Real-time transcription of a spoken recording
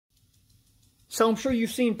So I'm sure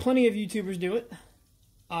you've seen plenty of YouTubers do it.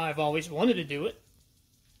 I've always wanted to do it.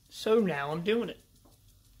 So now I'm doing it.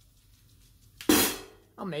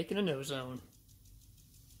 I'm making an ozone.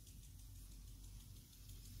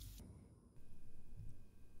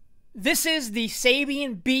 This is the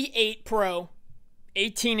Sabian B8 Pro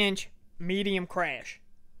 18-inch medium crash.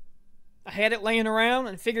 I had it laying around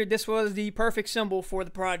and figured this was the perfect cymbal for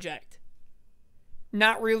the project.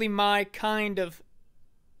 Not really my kind of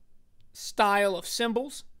style of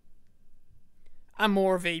cymbals. I'm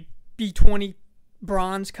more of a B20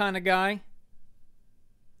 bronze kind of guy.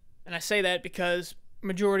 And I say that because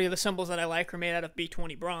majority of the cymbals that I like are made out of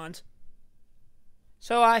B20 bronze.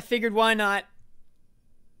 So I figured why not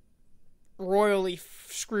royally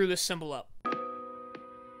screw this cymbal up.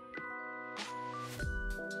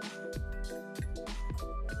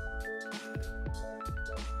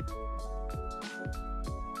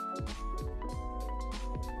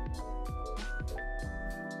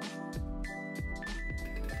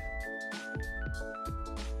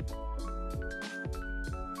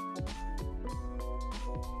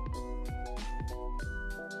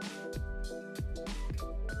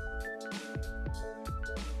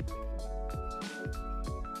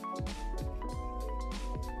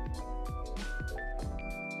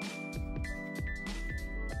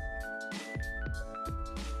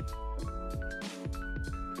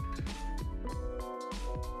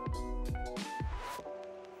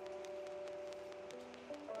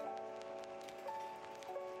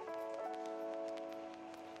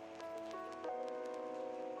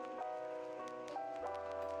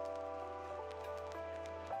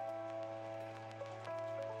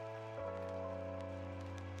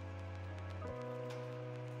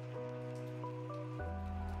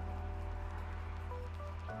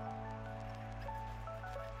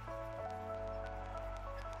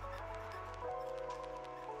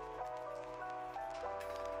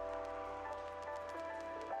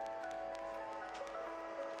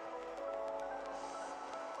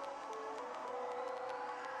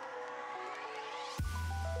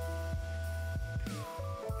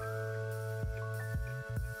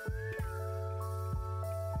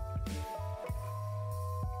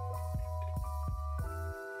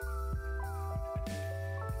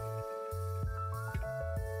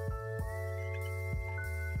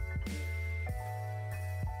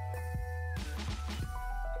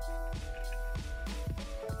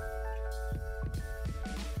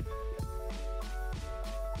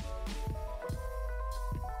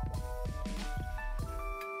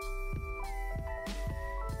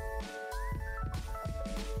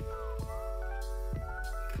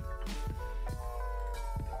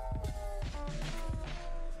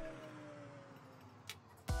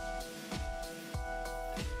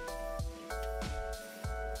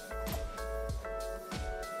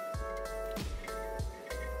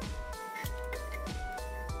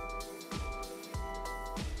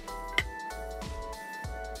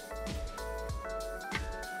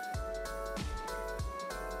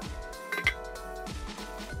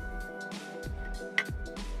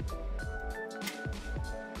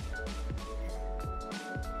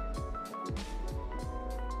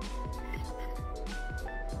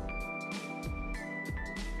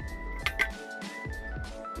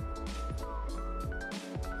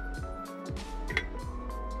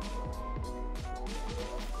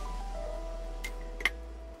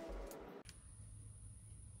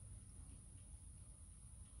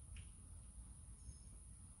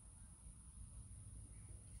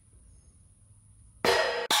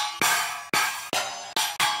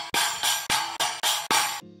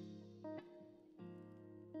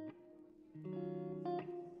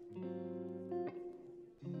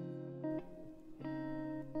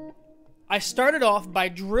 I started off by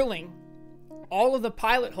drilling all of the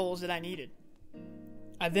pilot holes that I needed.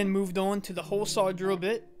 I then moved on to the hole saw drill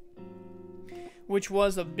bit, which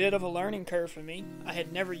was a bit of a learning curve for me. I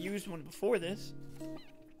had never used one before this.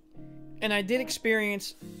 And I did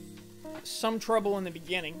experience some trouble in the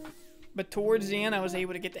beginning, but towards the end I was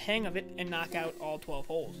able to get the hang of it and knock out all 12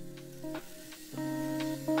 holes.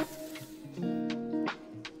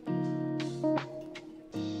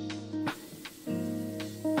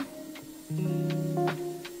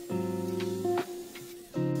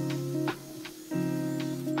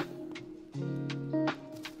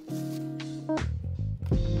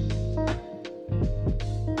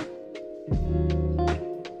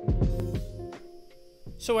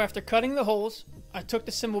 So after cutting the holes, I took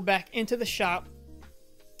the cymbal back into the shop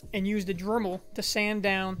and used a Dremel to sand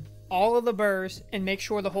down all of the burrs and make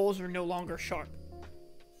sure the holes were no longer sharp.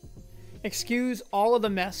 Excuse all of the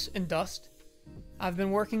mess and dust. I've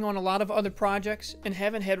been working on a lot of other projects and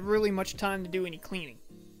haven't had really much time to do any cleaning.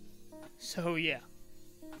 So yeah.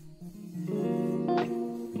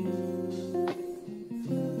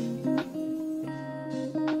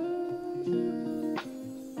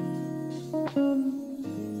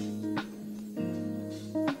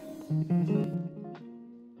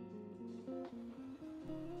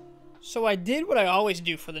 So I did what I always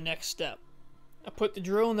do for the next step. I put the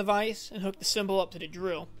drill in the vise and hooked the cymbal up to the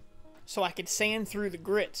drill so I could sand through the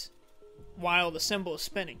grits while the cymbal is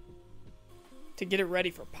spinning to get it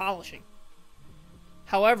ready for polishing.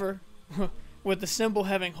 However, with the cymbal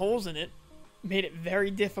having holes in it, made it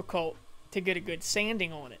very difficult to get a good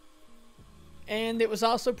sanding on it. And it was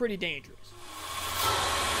also pretty dangerous.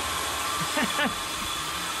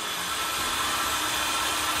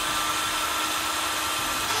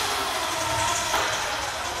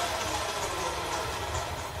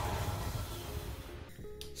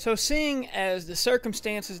 So seeing as the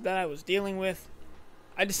circumstances that I was dealing with,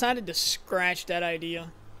 I decided to scratch that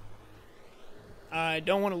idea. I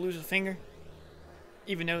don't want to lose a finger,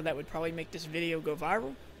 even though that would probably make this video go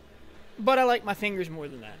viral, but I like my fingers more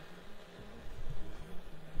than that.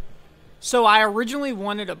 So I originally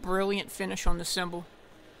wanted a brilliant finish on the cymbal,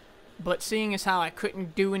 but seeing as how I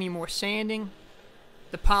couldn't do any more sanding,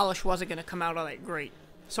 the polish wasn't going to come out all that great.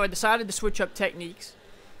 So I decided to switch up techniques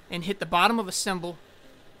and hit the bottom of a cymbal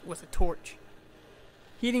with a torch.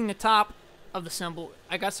 Heating the top of the cymbal,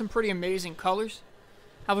 I got some pretty amazing colors.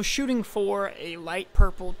 I was shooting for a light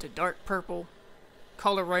purple to dark purple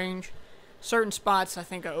color range. Certain spots I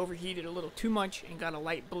think I overheated a little too much and got a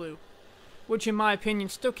light blue, which in my opinion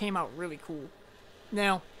still came out really cool.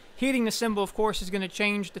 Now, heating the cymbal of course is going to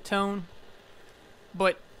change the tone,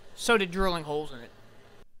 but so did drilling holes in it.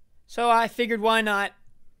 So I figured why not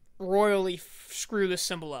royally screw this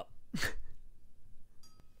cymbal up.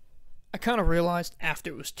 I kind of realized after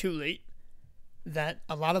it was too late that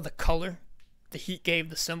a lot of the color the heat gave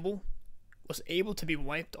the cymbal was able to be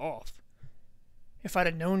wiped off. If I'd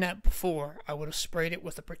have known that before, I would have sprayed it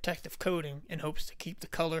with a protective coating in hopes to keep the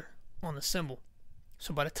color on the cymbal.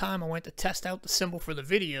 So by the time I went to test out the cymbal for the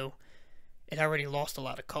video, it already lost a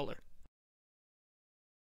lot of color.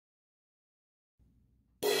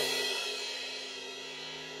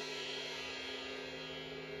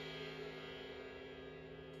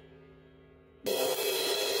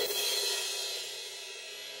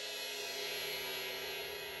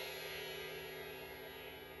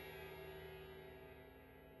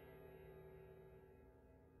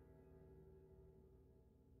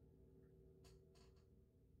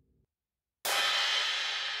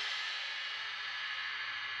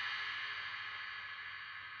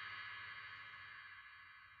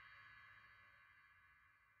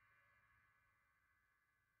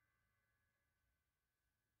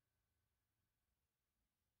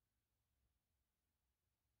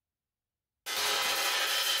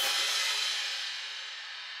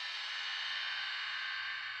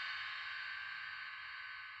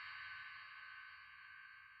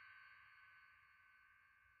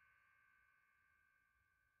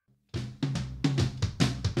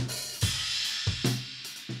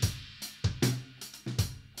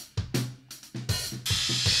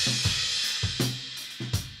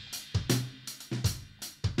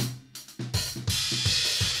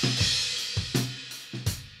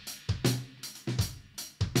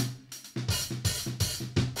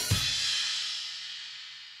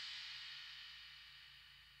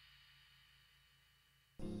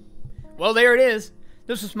 Well, there it is.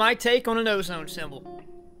 This was my take on an ozone cymbal.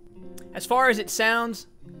 As far as it sounds,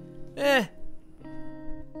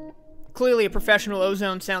 clearly a professional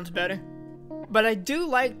ozone sounds better. But I do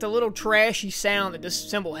like the little trashy sound that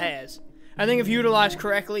this cymbal has. I think if utilized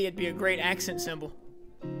correctly, it'd be a great accent cymbal.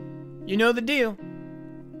 You know the deal.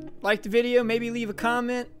 Like the video, maybe leave a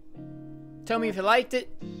comment. Tell me if you liked it.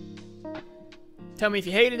 Tell me if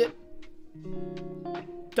you hated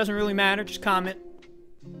it. Doesn't really matter, just comment.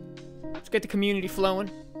 Let's get the community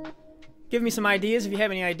flowing. Give me some ideas if you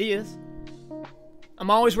have any ideas. I'm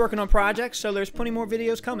always working on projects, so there's plenty more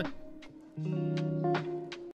videos coming.